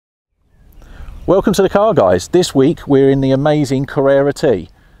Welcome to the Car Guys. This week we're in the amazing Carrera T.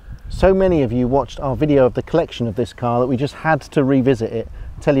 So many of you watched our video of the collection of this car that we just had to revisit it,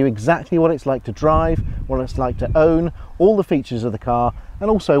 tell you exactly what it's like to drive, what it's like to own, all the features of the car,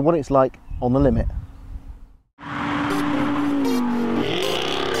 and also what it's like on the limit.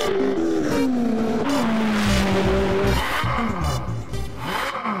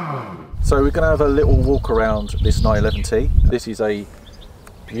 So we're going to have a little walk around this 911T. This is a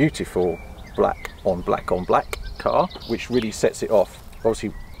beautiful black on black car, which really sets it off.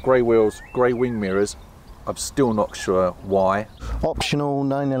 Obviously grey wheels, grey wing mirrors. I'm still not sure why. Optional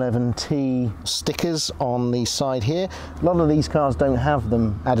 911T stickers on the side here. A lot of these cars don't have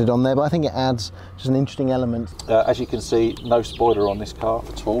them added on there, but I think it adds just an interesting element. As you can see, no spoiler on this car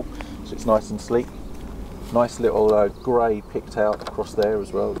at all, so it's nice and sleek. Nice little grey picked out across there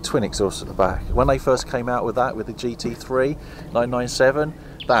as well. The twin exhaust at the back. When they first came out with that, with the GT3 997,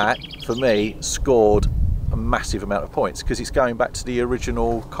 that for me scored a massive amount of points because it's going back to the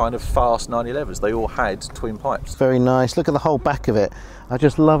original kind of fast 911s. They all had twin pipes. Very nice. Look at the whole back of it. I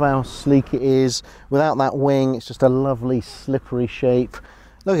just love how sleek it is. Without that wing, it's just a lovely slippery shape.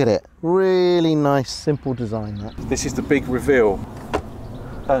 Look at it. Really nice, simple design. That. This is the big reveal.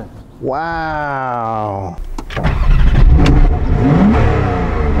 Oh. Wow.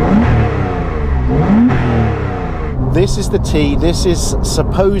 This is the T. This is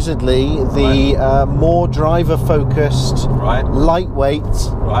supposedly the more driver-focused, lightweight,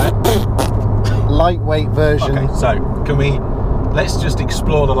 lightweight version. Okay, so can we? Let's just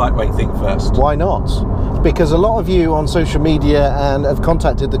explore the lightweight thing first. Why not? Because a lot of you on social media and have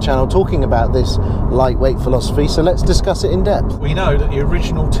contacted the channel talking about this lightweight philosophy. So let's discuss it in depth. We know that the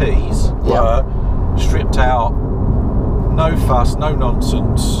original T's were stripped out, no fuss, no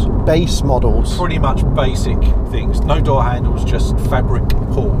nonsense. Base models. Pretty much basic things. No door handles, just fabric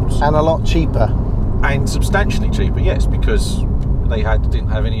pulls. And a lot cheaper. And substantially cheaper, yes, because they didn't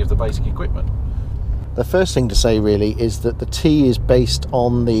have any of the basic equipment. The first thing to say really is that the T is based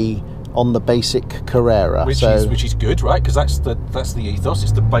on the basic Carrera, which is good, right? Because that's the ethos.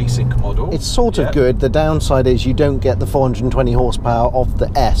 It's the basic model. It's sort of good. The downside is you don't get the 420 horsepower of the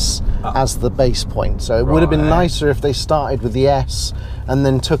S as the base point. So it would have been nicer if they started with the S and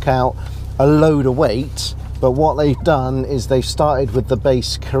then took out a load of weight. But what they've done is they've started with the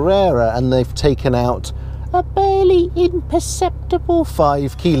base Carrera and they've taken out a barely imperceptible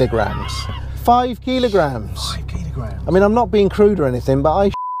 5 kilograms. 5 kilograms. 5 kilograms. I mean, I'm not being crude or anything, but I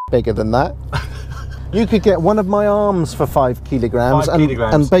bigger than that. You could get one of my arms for 5 kilograms,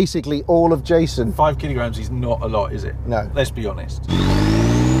 and basically all of Jason. 5 kilograms is not a lot, is it? No. Let's be honest.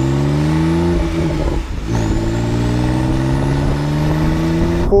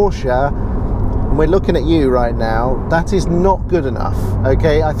 Porsche, and we're looking at you right now, that is not good enough,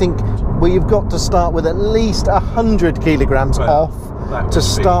 okay? I think you've got to start with at least 100 kilograms off to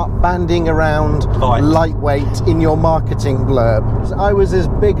start banding around lightweight in your marketing blurb. I was as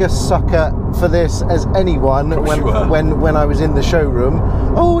big a sucker for this as anyone when I was in the showroom.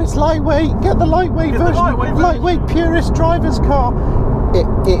 Oh, it's lightweight, get the lightweight version. Lightweight purist driver's car. It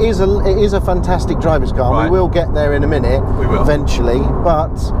is a fantastic driver's car. Right. We will get there in a minute, eventually,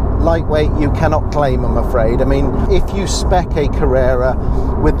 but lightweight you cannot claim, I'm afraid. I mean, if you spec a Carrera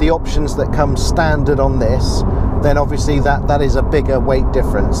with the options that come standard on this, then obviously that is a bigger weight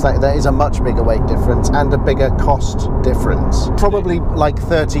difference. That is a much bigger weight difference and a bigger cost difference. Probably like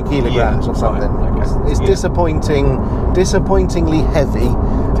 30 kilograms or something. Right, okay. It's disappointingly heavy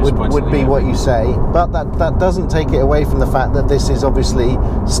would be what you say, but that doesn't take it away from the fact that this is obviously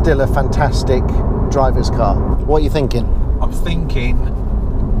still a fantastic driver's car. What are you thinking? I'm thinking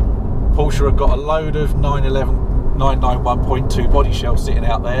Porsche have got a load of 991.2 body shells sitting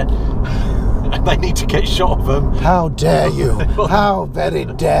out there. And they need to get shot of them. How dare you? How very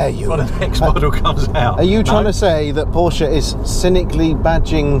dare you? When the next model comes out. Are you trying to say that Porsche is cynically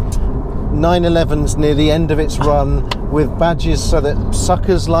badging 911s near the end of its run with badges so that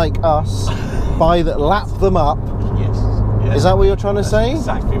suckers like us lap them up? Yes. Is that what you're trying to say?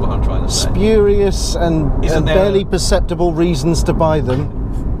 Exactly what I'm trying to say. Spurious and barely perceptible reasons to buy them.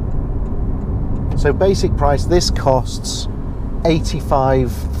 So basic price, this costs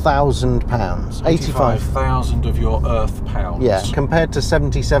 £85,000. 85,000 of your earth pounds. Yeah, compared to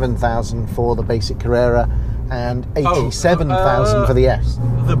 77,000 for the basic Carrera and 87,000 for the S.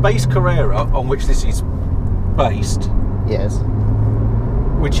 The base Carrera on which this is based, yes,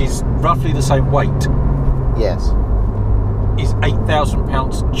 which is roughly the same weight, yes, is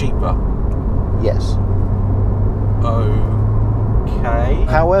 £8,000 cheaper. Yes. Okay.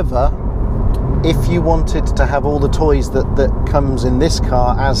 However, if you wanted to have all the toys that comes in this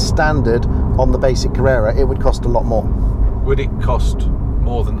car as standard on the basic Carrera, it would cost a lot more. Would it cost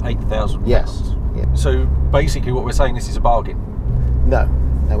more than £8,000? Yes. Yeah. So basically what we're saying, this is a bargain? No,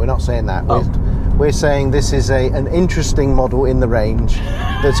 we're not saying that. Oh. We're saying this is an interesting model in the range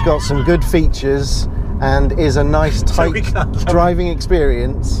that's got some good features and is a nice tight driving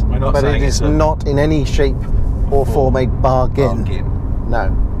experience, but it is not in any shape or form a bargain.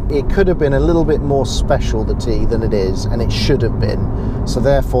 No. It could have been a little bit more special, the T, than it is, and it should have been. So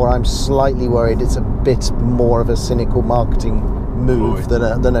therefore I'm slightly worried it's a bit more of a cynical marketing move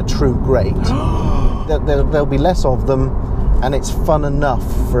than a true great. There'll be less of them, and it's fun enough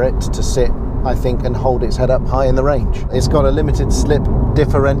for it to sit, I think, and hold its head up high in the range. It's got a limited slip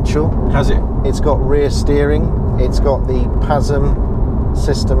differential. Has it? It's got rear steering. It's got the PASM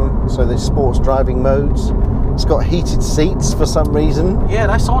system, so the sports driving modes. It's got heated seats for some reason. Yeah,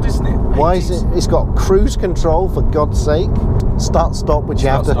 that's odd, isn't it? Why is it? It's got cruise control, for God's sake. Start stop, which you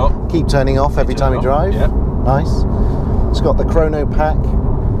have to keep turning off every time you drive. Yeah. Nice. It's got the chrono pack.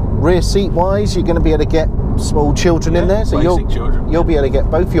 Rear seat wise, you're going to be able to get small children in there, so you'll be able to get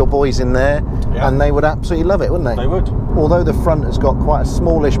both your boys in there, and they would absolutely love it, wouldn't they? They would. Although the front has got quite a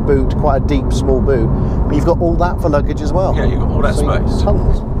smallish boot, quite a deep small boot, but you've got all that for luggage as well. Yeah, you've got all that space.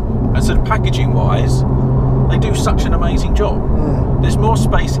 Tons. And so packaging wise, they do such an amazing job. There's more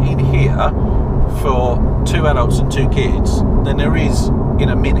space in here for 2 adults and 2 kids than there is in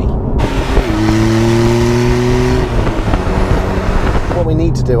a Mini. What we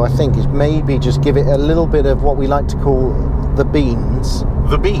need to do, I think, is maybe just give it a little bit of what we like to call the beans.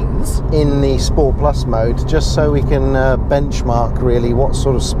 The beans? In the Sport Plus mode, just so we can benchmark really what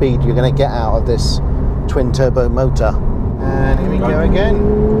sort of speed you're going to get out of this twin turbo motor. And here we go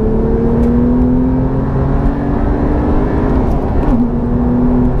again.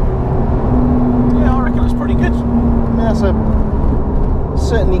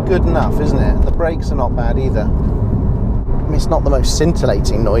 Certainly good enough, isn't it? The brakes are not bad either. I mean, it's not the most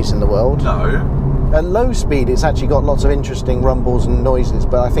scintillating noise in the world. No. At low speed, it's actually got lots of interesting rumbles and noises,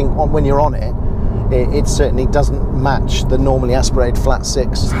 but I think when you're on it, it certainly doesn't match the normally aspirated flat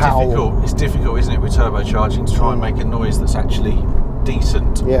 6 howl. It's difficult, isn't it, with turbocharging to try and make a noise that's actually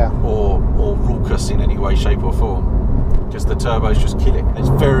decent or raucous in any way, shape or form. Because the turbos just kill it. It's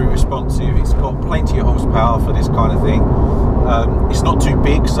very responsive. It's got plenty of horsepower for this kind of thing. It's not too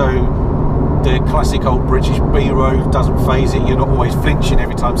big, so the classic old British B-road doesn't phase it. You're not always flinching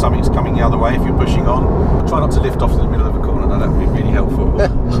every time something's coming the other way if you're pushing on. Try not to lift off in the middle of a corner, no, that would be really helpful.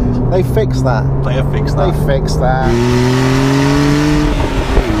 They fixed that. They have fixed that. They fixed that.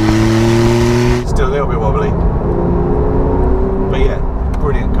 Still a little bit wobbly. But yeah,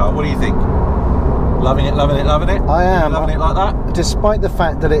 brilliant car. What do you think? Loving it, loving it, loving it? I am. Loving it like that? Despite the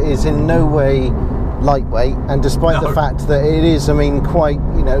fact that it is in no way lightweight, and despite the fact that it is, I mean, quite,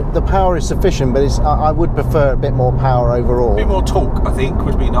 you know, the power is sufficient, but I would prefer a bit more power overall. A bit more torque, I think,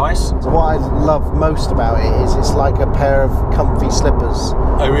 would be nice. So what I love most about it is it's like a pair of comfy slippers.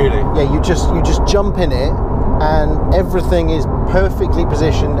 Oh, really? Yeah, you just jump in it, and everything is perfectly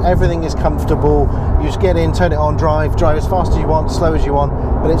positioned, everything is comfortable. You just get in, turn it on, drive as fast as you want, slow as you want,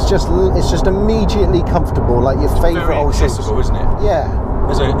 but it's just immediately comfortable, like your favourite old shoes. Accessible, isn't it? Yeah.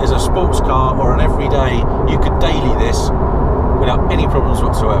 As a sports car or an everyday, you could daily this without any problems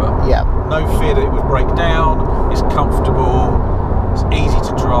whatsoever. Yeah. No fear that it would break down. It's comfortable. It's easy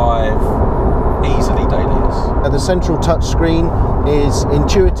to drive. Easily daily this. The central touch screen is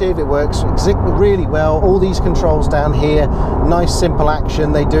intuitive. It works really well. All these controls down here, nice simple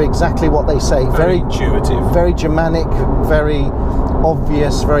action. They do exactly what they say. Very intuitive. Very Germanic. Very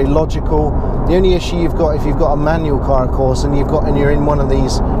obvious. Very logical. The only issue you've got if you've got a manual car, of course, and you're in one of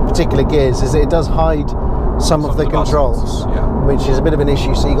these particular gears, is that it does hide some of the controls, which is a bit of an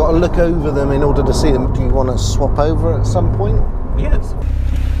issue. So you've got to look over them in order to see them. Do you want to swap over at some point? Yes.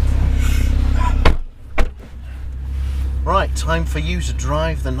 Right, time for you to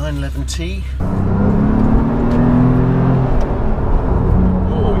drive the 911T.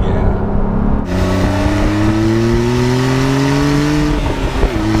 Oh yeah.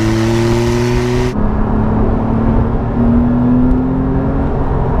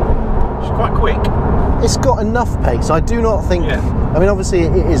 It's quite quick. It's got enough pace. I do not think. I mean, obviously,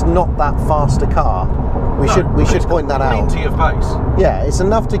 it is not that fast a car. We should point that out. Plenty of pace. Yeah, it's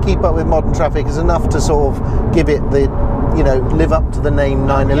enough to keep up with modern traffic. It's enough to sort of give it the, you know, live up to the name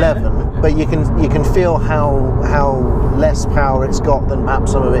 911. Yeah. But you can feel how less power it's got than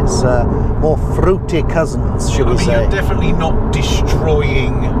perhaps some of its more fruity cousins, should we say? You're definitely not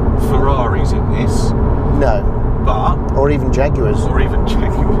destroying Ferraris in this. No. But or even Jaguars.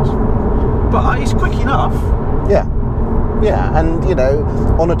 But it's quick enough. Yeah. Yeah, and you know,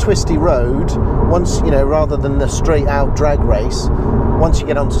 on a twisty road, once, you know, rather than the straight out drag race, once you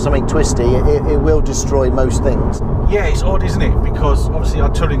get onto something twisty, it will destroy most things. Yeah, it's odd, isn't it? Because obviously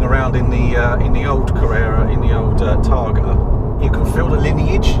I'm touring around in the old Carrera, in the old Targa. You can feel the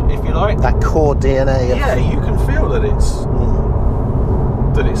lineage, if you like. That core DNA. Yeah, you can feel that it's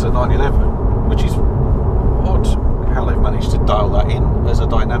a 911, which is odd how they've managed to dial that in as a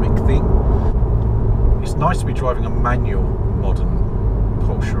dynamic thing. It's nice to be driving a manual modern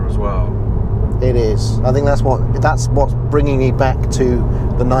Porsche as well. It is. I think that's what's bringing me back to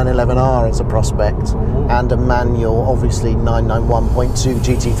the 911R as a prospect. Ooh. And a manual, obviously 991.2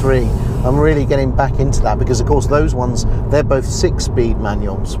 GT3. I'm really getting back into that because, of course, those ones, they're both 6-speed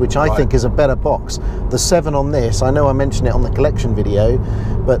manuals, which I think is a better box. The 7 on this, I know I mentioned it on the collection video,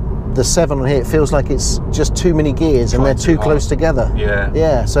 but the 7 on here, it feels like it's just too many gears and they're too close together. Yeah.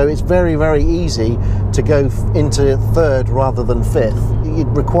 Yeah, so it's very, very easy to go into 3rd rather than 5th. It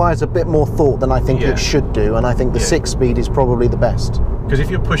requires a bit more thought than I think it should do, and I think the 6-speed is probably the best. Because if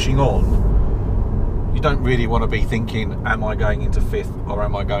you're pushing on, you don't really want to be thinking, am I going into 5th or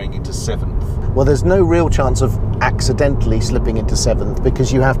am I going into 7th? Well, there's no real chance of accidentally slipping into 7th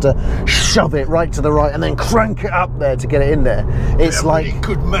because you have to shove it right to the right and then crank it up there to get it in there. It's like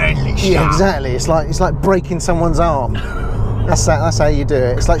good manly shove. Yeah, exactly. It's like breaking someone's arm. That's how you do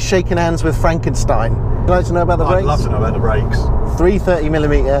it. It's like shaking hands with Frankenstein. Would you like to know about the brakes? I'd love to know about the brakes.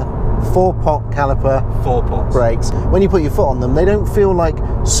 330mm 4-pot caliper 4-pots brakes. When you put your foot on them, they don't feel like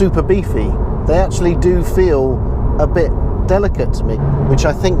super beefy. They actually do feel a bit delicate to me, which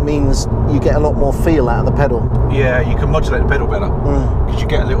I think means you get a lot more feel out of the pedal. Yeah, you can modulate the pedal better because you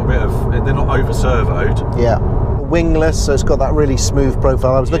get a little bit of, they're not over servoed. Yeah, wingless, so it's got that really smooth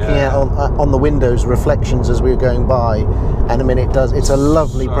profile. I was looking at on the windows reflections as we were going by, and I mean it's a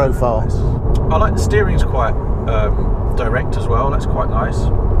lovely profile. Nice. I like the steering's quite direct as well. That's quite nice.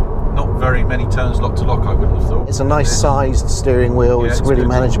 Not very many turns lock to lock, I wouldn't have thought. It's a nice sized steering wheel. It's really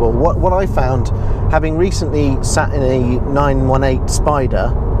manageable. What I found, having recently sat in a 918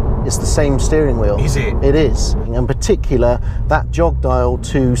 Spider, it's the same steering wheel. Is it? It is. In particular, that jog dial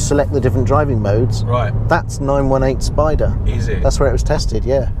to select the different driving modes. Right. That's 918 Spider. Is it? That's where it was tested,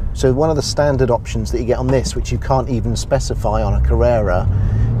 yeah. So one of the standard options that you get on this, which you can't even specify on a Carrera,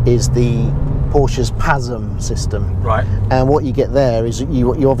 is the Porsche's PASM system. Right. And what you get there is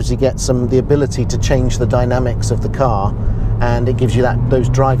you obviously get the ability to change the dynamics of the car, and it gives you those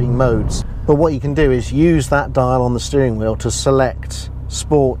driving modes. But what you can do is use that dial on the steering wheel to select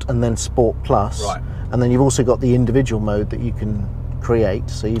Sport and then Sport Plus. Right. And then you've also got the individual mode that you can create.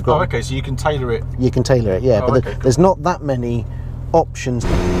 So you've got. Oh, okay. So you can tailor it. You can tailor it, yeah. Oh, but there's not that many options.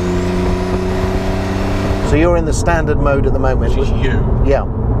 So you're in the standard mode at the moment. Which is you. Yeah.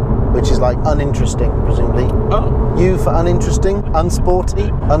 Which is like uninteresting, presumably. Oh. U for uninteresting,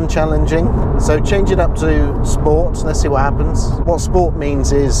 unsporty, unchallenging. So change it up to sport. Let's see what happens. What sport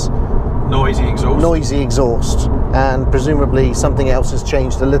means is noisy exhaust. Noisy exhaust. And presumably something else has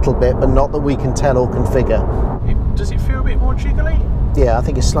changed a little bit, but not that we can tell or configure. Does it feel a bit more jiggly? Yeah, I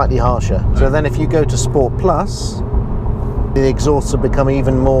think it's slightly harsher. So then if you go to Sport Plus, the exhausts have become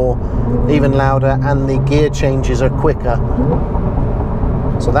even louder, and the gear changes are quicker.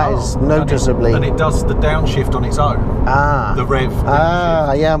 So that is noticeably. And it does the downshift on its own. The rev.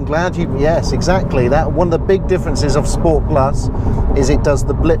 Yeah, I'm glad you. Yes, exactly. That one of the big differences of Sport Plus is it does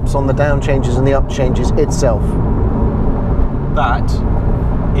the blips on the down changes and the up changes itself. That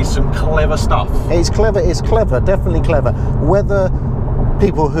is some clever stuff. It's clever, definitely clever. Whether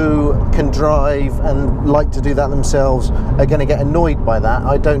people who can drive and like to do that themselves are going to get annoyed by that,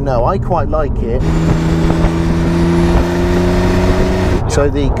 I don't know. I quite like it. So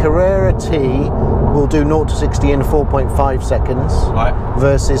the Carrera T will do 0 to 60 in 4.5 seconds, right,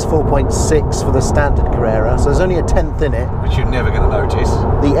 versus 4.6 for the standard Carrera. So there's only a tenth in it. Which you're never going to notice.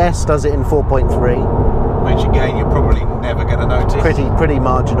 The S does it in 4.3. Which again, you're probably never going to notice. Pretty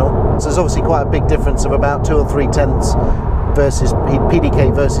marginal. So there's obviously quite a big difference of about 2 or 3 tenths versus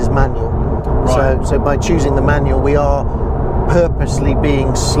PDK versus manual. Right. So by choosing the manual, we are purposely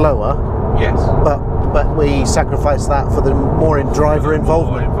being slower. Yes. But we sacrifice that for the more in driver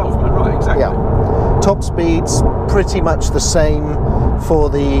involvement. More involvement, right, exactly. Yeah. Top speeds pretty much the same for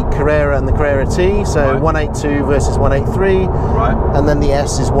the Carrera and the Carrera T. So 182 versus 183. Right. And then the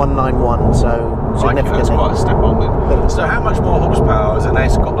S is 191. So significantly. That's quite a step on then. So how much more horsepower has an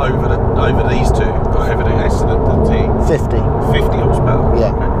S got over these two? Over the S and the T? 50. 50 horsepower.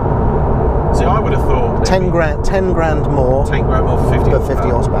 Yeah. Okay. See, I would have thought 10 grand more. 10 grand more for 50 but horsepower. 50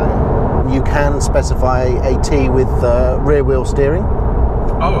 horsepower. You can specify a T with rear wheel steering.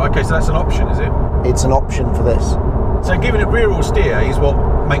 Oh, okay, so that's an option, is it? It's an option for this. So giving it rear wheel steer is what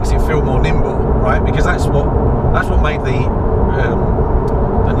makes it feel more nimble, right? Because that's what made the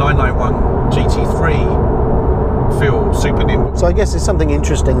 991 GT3 feel super nimble. So I guess it's something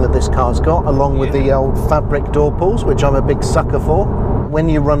interesting that this car's got, along with the old fabric door pulls, which I'm a big sucker for. When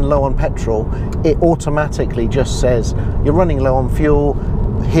you run low on petrol, it automatically just says you're running low on fuel.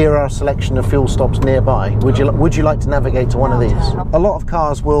 Here are a selection of fuel stops nearby. Would you like to navigate to one of these? A lot of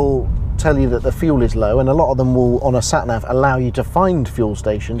cars will tell you that the fuel is low, and a lot of them will, on a sat nav, allow you to find fuel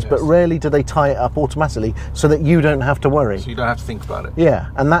stations, but rarely do they tie it up automatically so that you don't have to worry. So you don't have to think about it.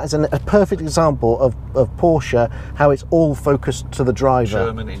 Yeah, and that is a perfect example of Porsche, how it's all focused to the driver.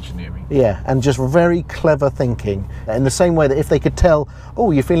 German engineering. Yeah, and just very clever thinking. In the same way that if they could tell,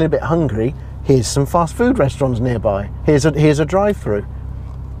 oh, you're feeling a bit hungry, here's some fast food restaurants nearby. Here's a drive-through.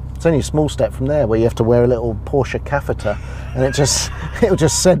 It's only a small step from there where you have to wear a little Porsche catheter, and it'll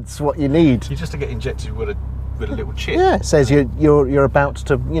just sense what you need. You just to get injected with a little chip. Yeah, it says you're about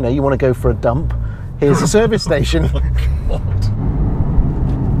to, you want to go for a dump. Here's a service station. Oh my God.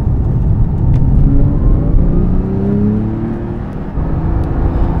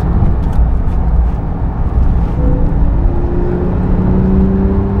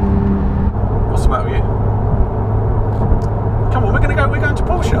 What's the matter with you? Come on, we're going to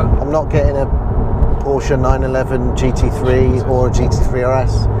Porsche. I'm not getting a Porsche 911 GT3 or a GT3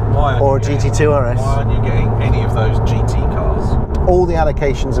 RS or a GT2 RS. Why aren't you getting any of those GT cars? All the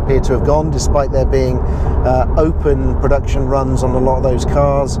allocations appear to have gone, despite there being open production runs on a lot of those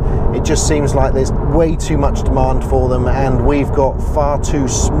cars. It just seems like there's way too much demand for them, and we've got far too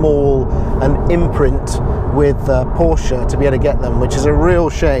small an imprint with Porsche to be able to get them, which is a real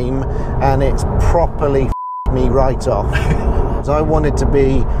shame, and it's properly me right off. I wanted to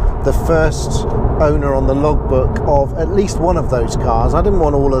be the first owner on the logbook of at least one of those cars. I didn't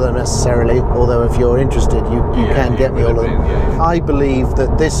want all of them necessarily, although if you're interested, you can get me all of them. Yeah. I believe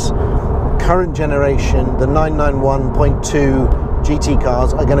that this current generation, the 991.2 GT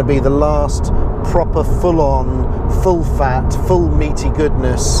cars, are going to be the last proper full-on, full-fat, full meaty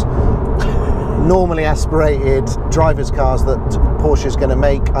goodness, normally aspirated driver's cars that Porsche is going to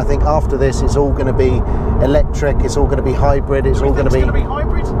make. I think after this it's all going to be electric, it's all going to be hybrid, it's all going to be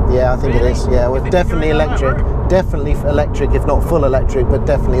hybrid? Yeah, I think it is. Yeah, well, definitely electric. Definitely electric, if not full electric, but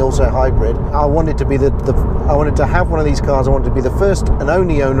definitely also hybrid. I wanted to be I wanted to have one of these cars. I wanted to be the first and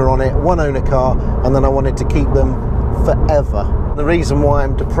only owner on it, one owner car, and then I wanted to keep them forever. The reason why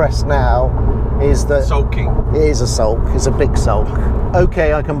I'm depressed now is that sulking. It is a sulk. It's a big sulk.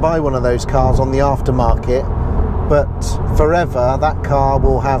 Okay, I can buy one of those cars on the aftermarket, but forever that car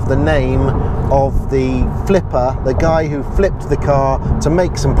will have the name of the flipper. The guy who flipped the car to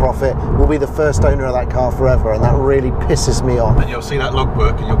make some profit will be the first owner of that car forever, and that really pisses me off. And you'll see that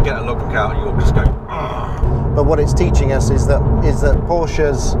logbook, and you'll get a logbook out, and you'll just go, "Ugh." But what it's teaching us is that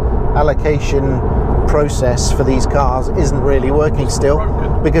Porsche's allocation process for these cars isn't really working still,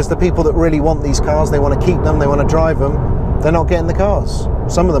 because the people that really want these cars, they want to keep them, they want to drive them, they're not getting the cars.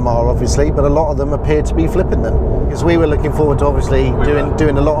 Some of them are, obviously, but a lot of them appear to be flipping them. Because we were looking forward to obviously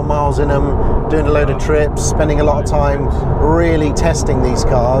doing a lot of miles in them, doing a load of trips, spending a lot of time really testing these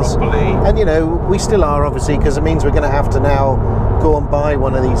cars. And we still are, obviously, because it means we're going to have to now go and buy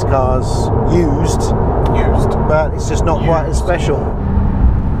one of these cars used, but it's just not quite as special.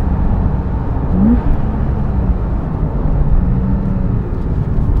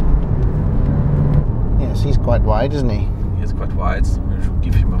 Yes, he's quite wide, isn't he? He is quite wide. We should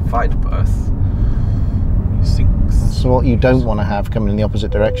give him a wide berth. He sinks. So what you don't want to have coming in the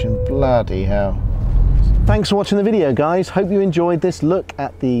opposite direction. Bloody hell. Thanks for watching the video, guys. Hope you enjoyed this look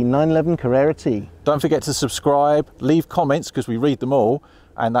at the 911 Carrera T. Don't forget to subscribe, leave comments, because we read them all,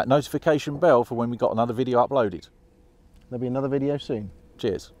 and that notification bell for when we got another video uploaded. There'll be another video soon.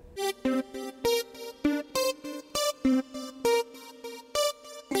 Cheers.